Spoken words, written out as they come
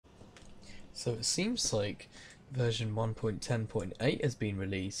So it seems like version 1.10.8 has been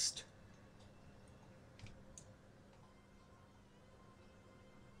released.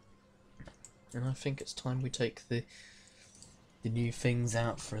 And I think it's time we take the new things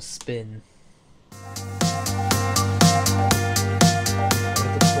out for a spin.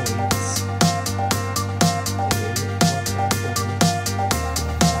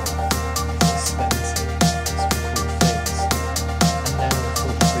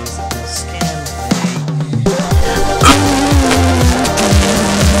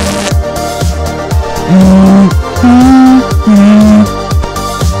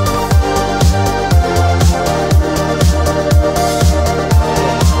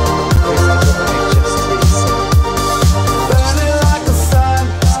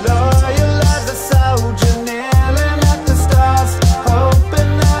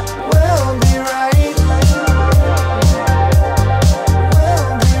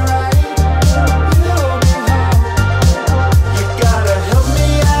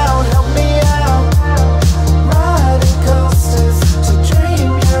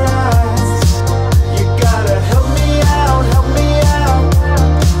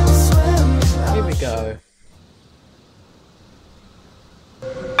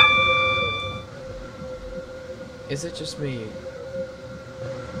 Is it just me?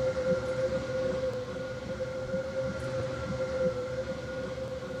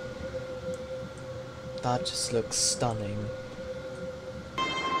 That just looks stunning.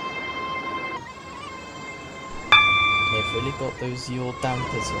 They've really got those yaw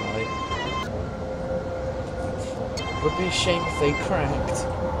dampers right. Would be a shame if they cracked.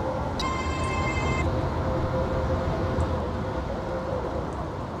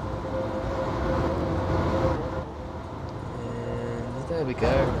 There we go.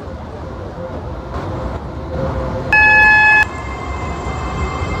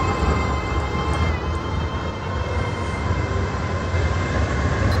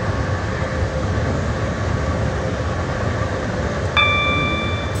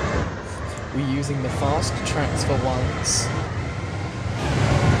 We're using the fast tracks for once.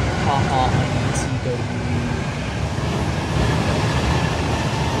 Haha, I need to go.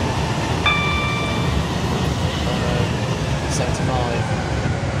 Oh no, 75.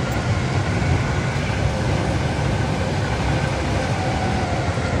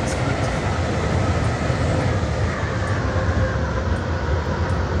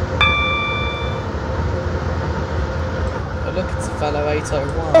 Oh look, it's a fellow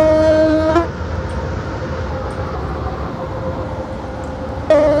 801.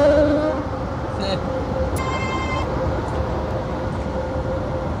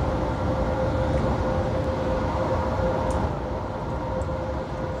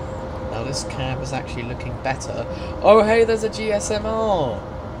 Now this cab is actually looking better. Oh hey, there's a GSMR!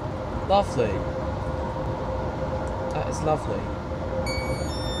 Lovely. That is lovely.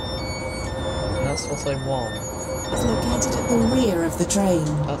 And that's what I want. It's located at the rear of the train.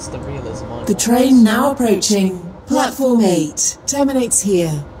 That's the realism I want. The train now approaching. Platform 8 terminates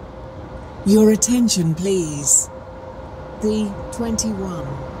here. Your attention, please. The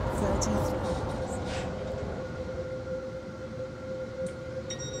 21:33.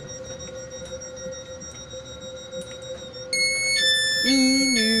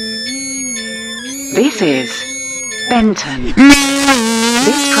 This is Benton.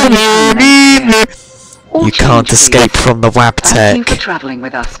 This train terminates. All You can't change, escape please. from the wab Thank you tech. for travelling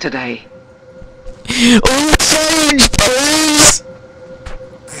with us today. All change, please!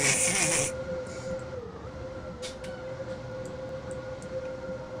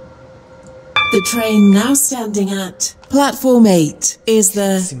 The train now standing at platform 8 is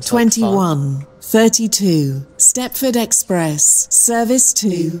the Seems like fun. 21:32 Stepford Express, service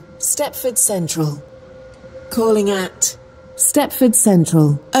to Stepford Central. Calling at Stepford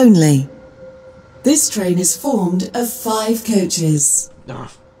Central only. This train is formed of 5 coaches. Ah,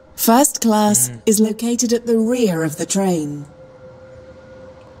 First class is located at the rear of the train.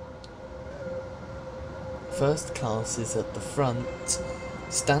 First class is at the front,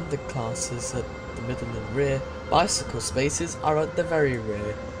 standard class is at the middle and rear, bicycle spaces are at the very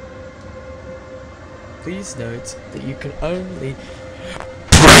rear. Please note that you can only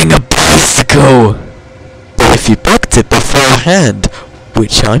bring a bicycle! But if you booked it beforehand,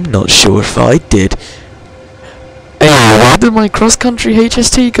 which I'm not sure if I did. Anyway, where did my cross-country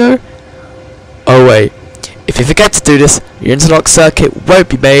HST go? Oh wait, if you forget to do this, your interlock circuit won't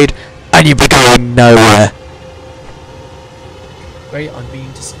be made, and you'll be going nowhere. Great, I'm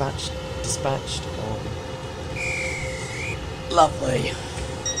being dispatched on. Lovely.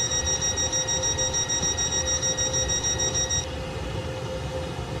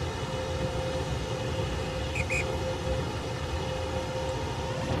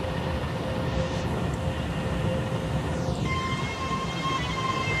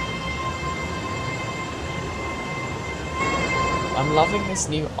 I'm loving this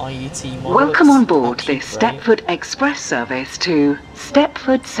new IET model. Welcome It's on board actually this great. Stepford Express service to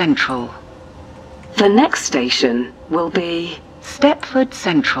Stepford Central. The next station will be Stepford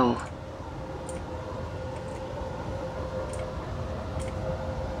Central.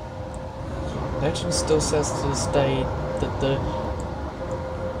 Legend still says to this day that the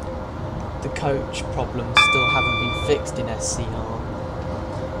coach problems still haven't been fixed in SCR.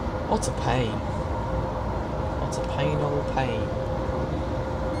 What a pain. What a pain, what a pain.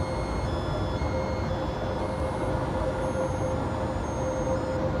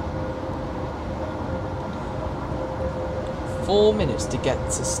 Four minutes to get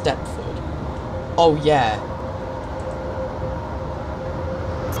to Stepford. Oh yeah.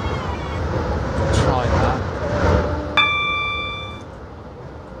 Try that.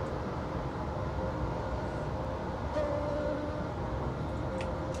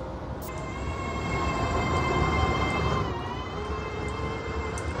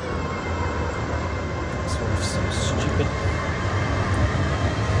 Sort of some stupid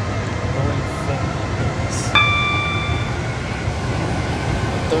annoying thing like this.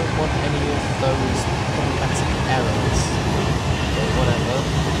 Don't want any of those problematic errors, or whatever.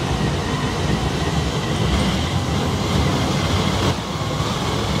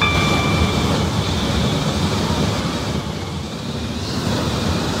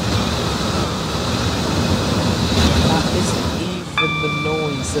 That isn't even the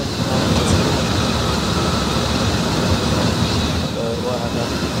noise at night. Whatever.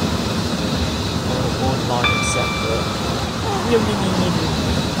 Borderline accept it.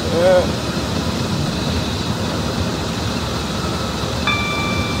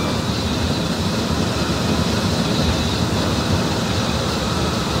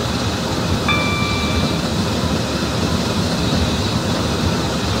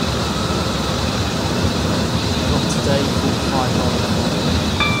 Not today, 45 miles an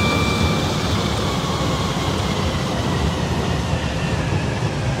hour.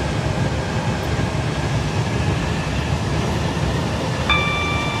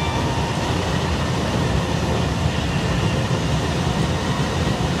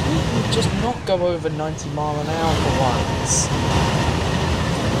 Just not go over 90 miles an hour for once.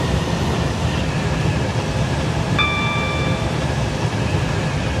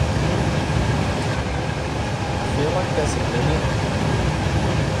 I feel like there's a limit.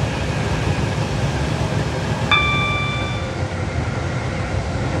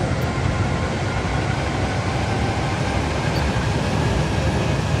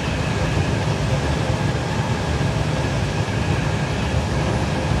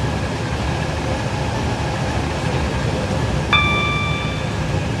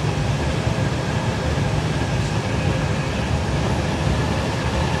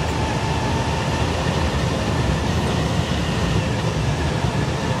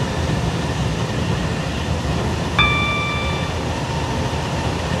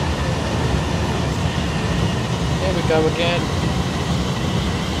 Here we go again.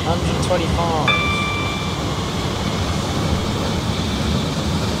 125.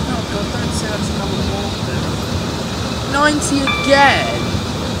 Oh god, don't say that's another more. 90 again?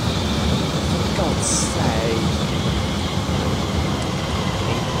 For God's sake.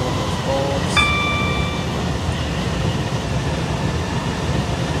 People on the boards.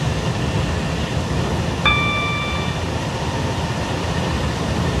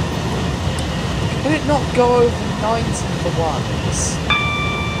 Can it not go over 90 for once?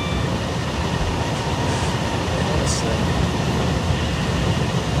 Honestly.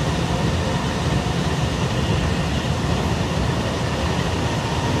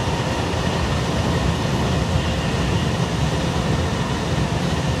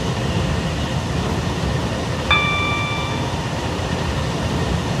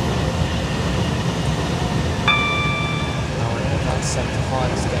 Oh yeah, that's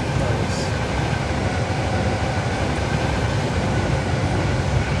 75 is getting close.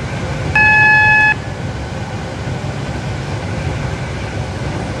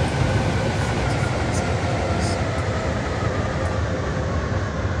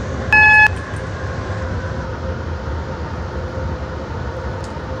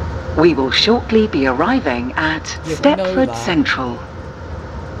 We will shortly be arriving at Yeah, we know Stepford that. Central.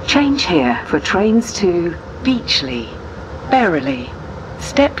 Change here for trains to Beachley, Berrily,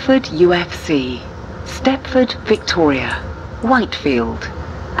 Stepford UFC, Stepford Victoria, Whitefield,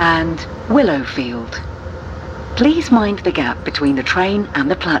 and Willowfield. Please mind the gap between the train and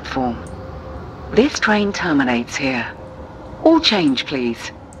the platform. This train terminates here. All change,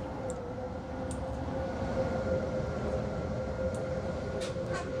 please.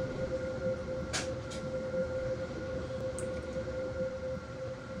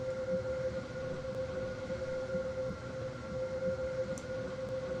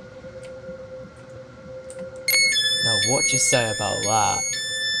 What do you say about that?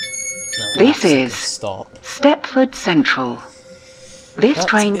 No, This that's a good is stop. Stepford Central. This That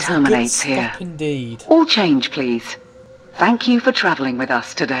train is terminates a good here. stop indeed. All change, please. Thank you for travelling with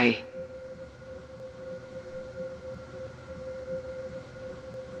us today.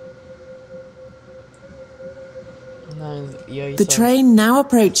 No, yeah, The train now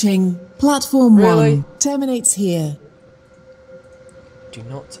approaching platform Really? 1 terminates here. Do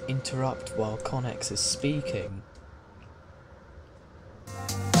not interrupt while Connex is speaking.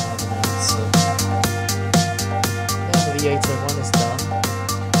 Now that the 801 is done,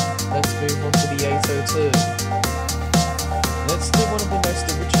 let's move on to the 802. Let's do one of the most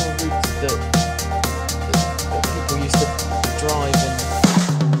original routes that people used to drive in the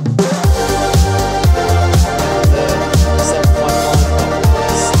 755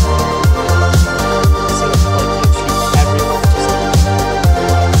 complex. So like literally everyone just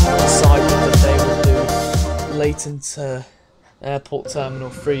decided that they would do Leighton to Airport Terminal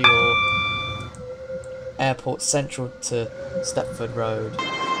 3 or Airport Central to Stepford Road.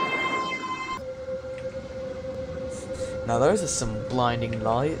 Now those are some blinding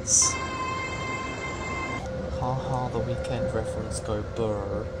lights. Ha ha, the weekend reference go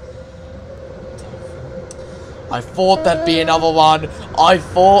burr. I thought there'd be another one. I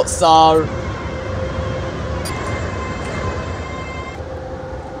thought so.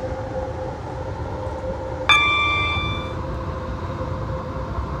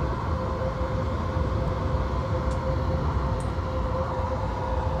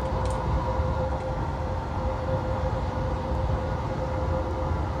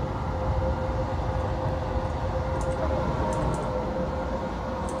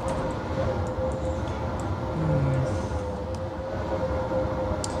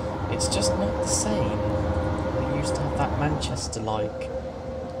 It's just not the same. We used to have that Manchester-like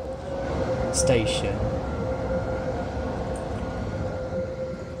station.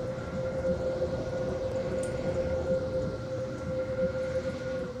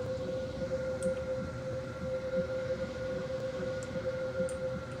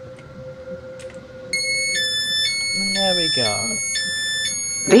 And there we go.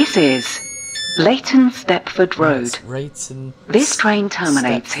 This is Leighton Stepford Road. That's Rayton. This train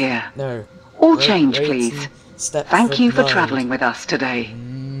terminates here. No. All change, Rayton please. Stepford Thank you for Road. travelling with us today.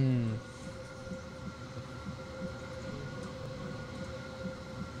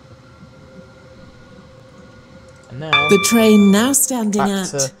 And now, The train now standing Back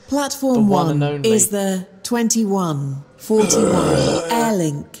to at platform the one 1 and only. is the 2141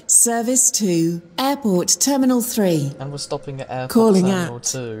 Airlink Service to Airport Terminal 3. and we're stopping at Airport Calling Terminal at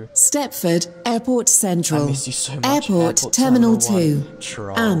 2. Stepford Airport Central, I missed you so much. Airport Terminal 2, 1.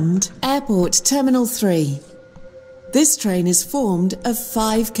 Troll. and Airport Terminal 3. This train is formed of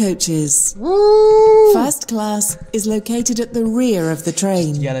 5 coaches. Woo! First class is located at the rear of the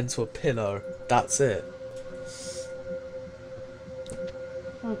train. Yell into a pillow. That's it.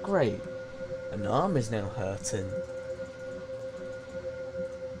 Oh, great. An arm is now hurting.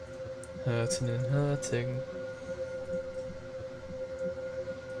 Hurting and hurting.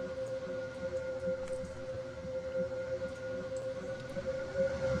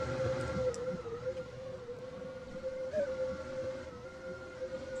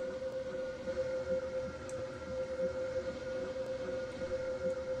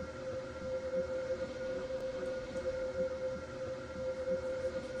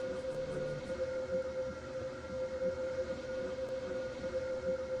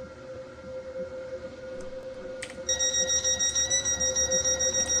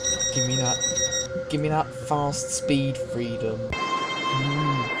 Give me that fast speed freedom.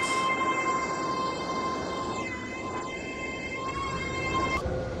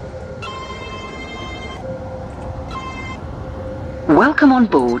 Welcome on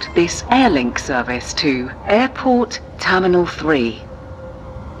board this Airlink service to Airport Terminal 3.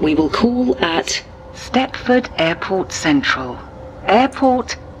 We will call at Stepford Airport Central,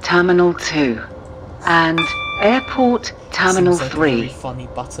 Airport Terminal 2, and Airport Terminal Seems like a 3. very funny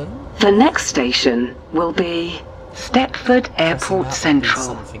button. The next station will be Stepford Airport Pressing that would be Central.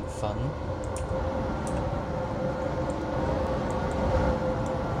 something fun.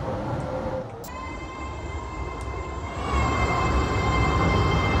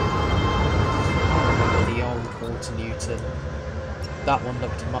 The old Walter Newton. That one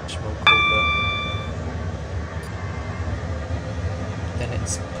looked much more cooler than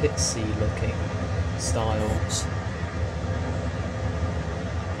its pitsy looking styles.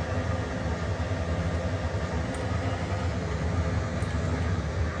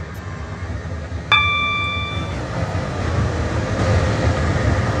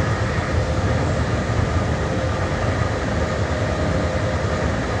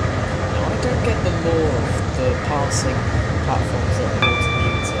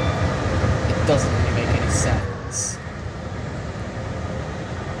 doesn't really make any sense.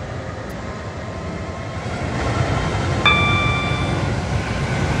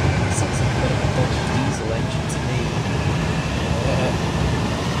 Sounds like a bit of a dodgy diesel engine to me.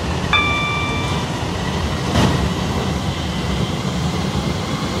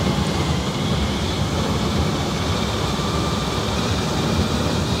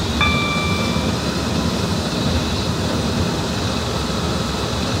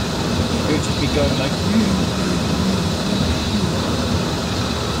 It would just be going like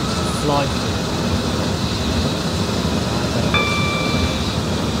fly through. I better watch it.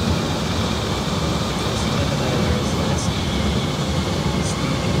 Because you never know where it's last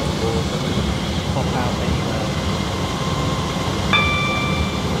speed you on board that could pop out anywhere.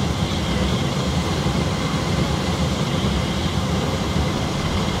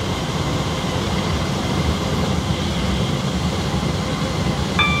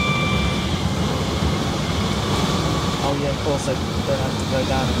 Oh yeah, of course I don't have to go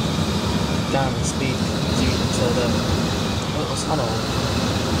down in speed until the hello.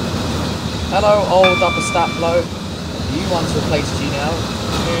 Hello, old upper stat bloke. You want to replace you now.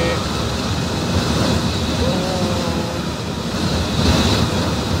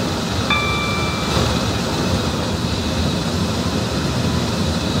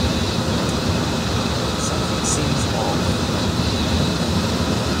 Something seems off.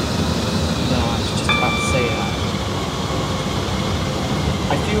 No, I was just about to say that.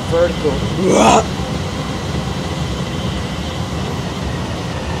 I feel vertical.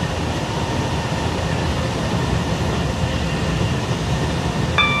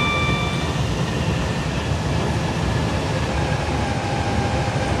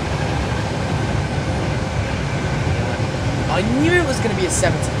 I knew it was going to be a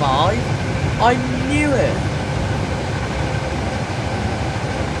 75. I knew it.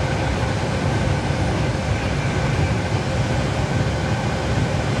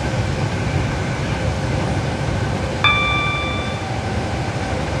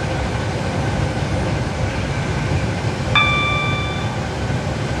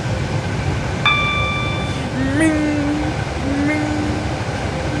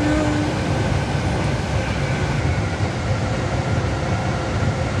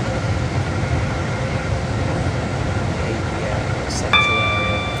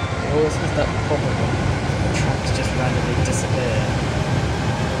 Always has that problem when tracks just randomly disappear.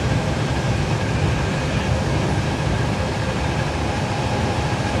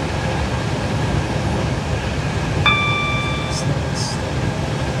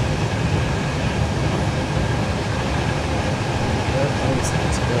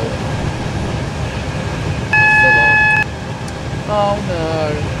 Oh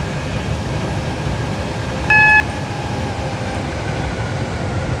no.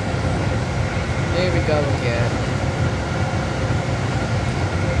 Here we go again.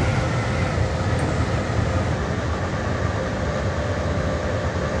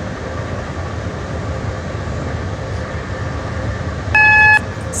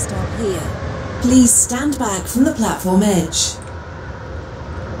 Stop here. Please stand back from the platform edge.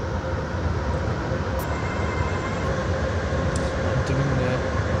 I'm doing the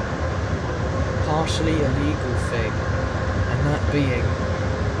partially illegal thing, and that being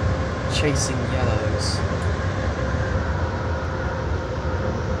chasing yellows.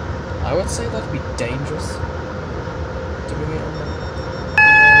 I would say that'd be dangerous, doing it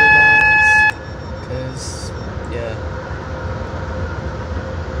on the lines, because, yeah.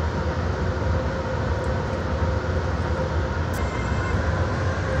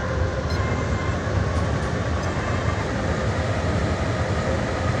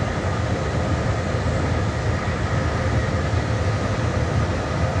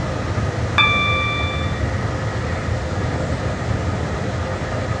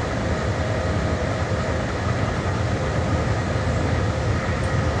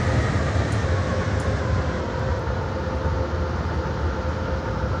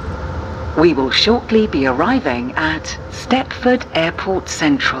 We will shortly be arriving at Stepford Airport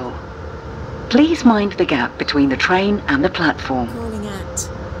Central. Please mind the gap between the train and the platform. Calling at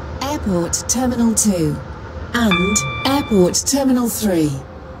Airport Terminal 2 and Airport Terminal 3.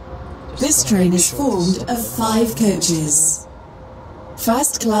 This train is formed of 5 coaches.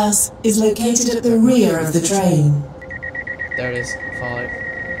 First class is located at the rear of the train. There it is, 5.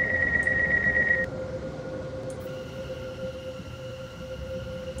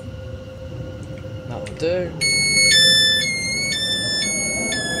 That'll do.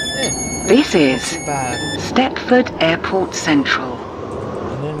 Yeah, This is not too bad. Stepford Airport Central.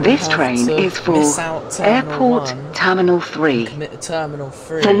 And then This train is for miss out Terminal Airport 1 Terminal and 3. commit to Terminal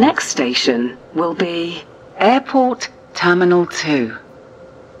 3. The next station will be Airport Terminal 2.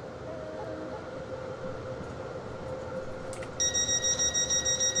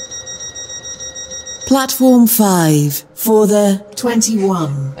 Platform 5 for the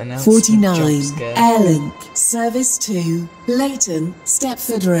 2149 Airlink Service to Leighton,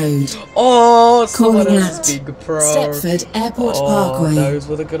 Stepford Road. Oh, Calling someone at else big pro. Stepford Airport Parkway Those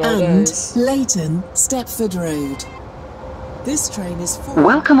were the good old and days. Leighton, Stepford Road. This train is for...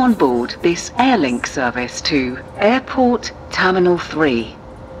 Welcome on board this Airlink service to Airport Terminal 3.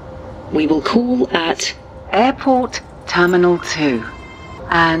 We will call at Airport Terminal 2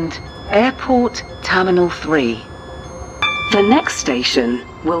 and Airport Terminal 3. The next station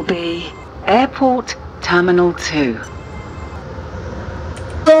will be Airport Terminal 2.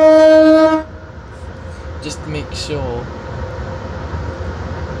 Just make sure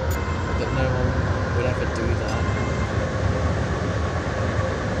that no one would ever do that.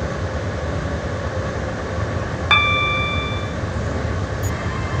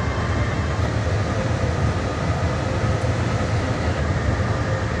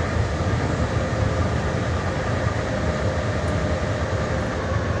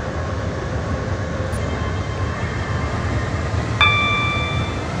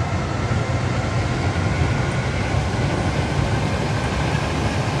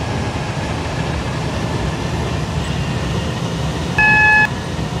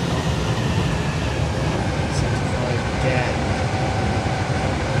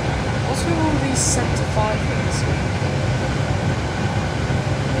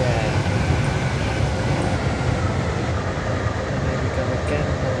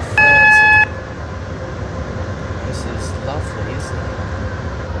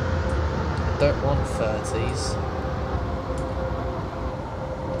 Don't want 30s.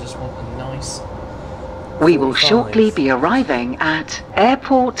 I just want a nice... We will 45. shortly be arriving at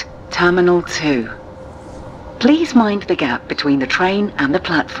Airport Terminal 2. Please mind the gap between the train and the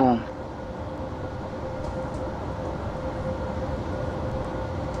platform.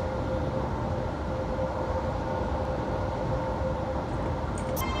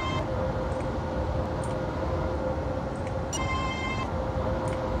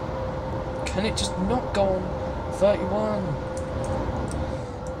 Can it just not go on 31?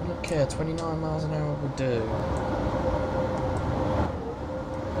 I don't care, 29 miles an hour will do.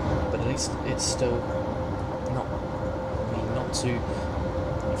 But at least it's still not, I mean, not too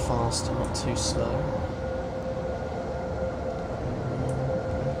fast and not too slow.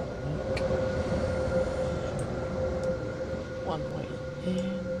 One way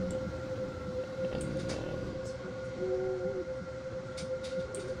in.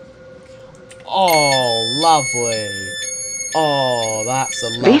 Oh, lovely. Oh, that's a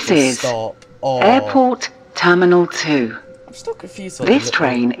lovely This is stop. Oh. Airport Terminal 2. I'm still confused on This the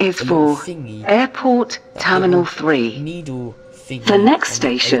train is the little for thingy, Airport that Terminal little 3. needle thingy The next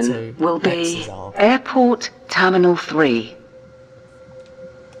on the station A2 will be X's are. Airport Terminal 3.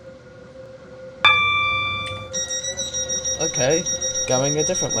 Okay, going a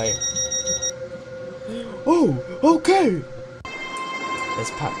different way. Oh, okay. As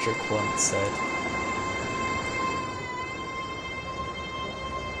Patrick once said.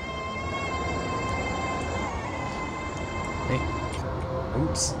 Hey.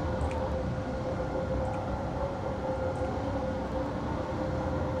 Oops.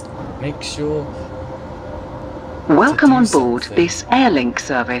 Make sure Welcome do on board something. this Airlink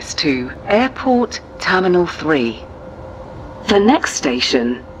service to Airport Terminal 3. The next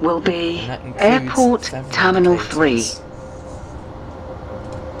station will be and that includes Airport feather Terminal 3. indicators.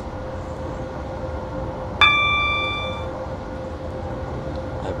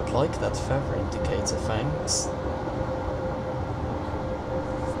 I would like that feather indicator, thanks.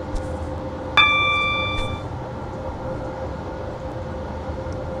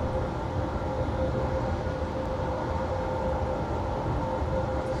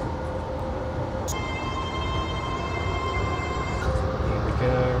 Here we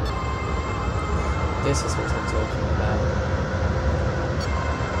go. This is what I'm talking about.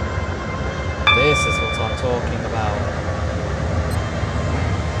 This is what I'm talking about.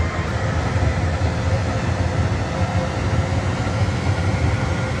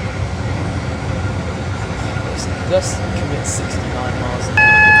 Just commit 69 miles an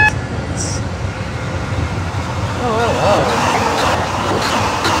hour because it's... Oh, hello!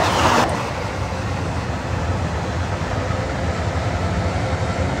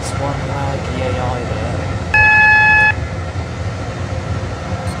 It's one laggy AI there.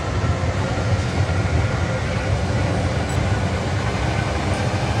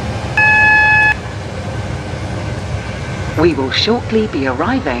 We will shortly be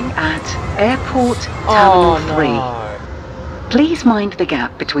arriving at Airport Oh Terminal 3. no! Please mind the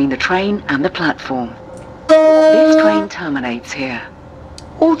gap between the train and the platform. This train terminates here.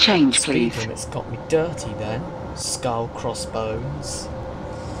 All change, Speed please. limit's got me dirty then. Skull, crossbones.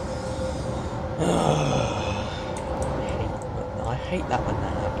 I hate that when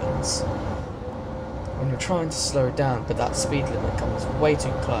that happens. When you're trying to slow down, but that speed limit comes way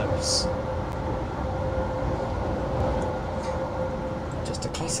too close. Just a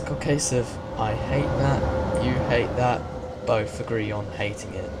classical case of I hate that, you hate that, both agree on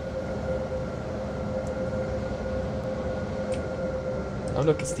hating it. Oh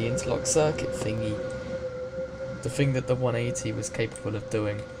look, it's the interlock circuit thingy. The thing that the 180 was capable of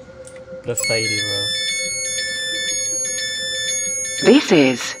doing, but a failure of. This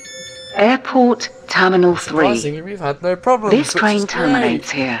is Airport Terminal 3. Surprisingly, we've had no problems. This which train is great.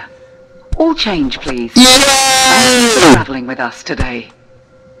 terminates here. All change, please. Thank you for travelling with us today.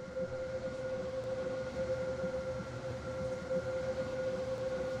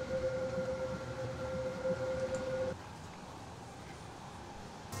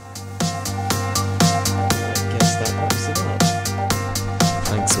 I guess that wraps it up.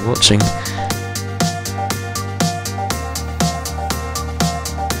 Thanks for watching.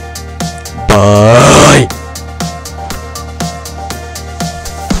 Bye!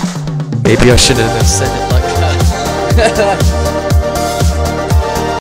 Maybe I shouldn't have said it like that.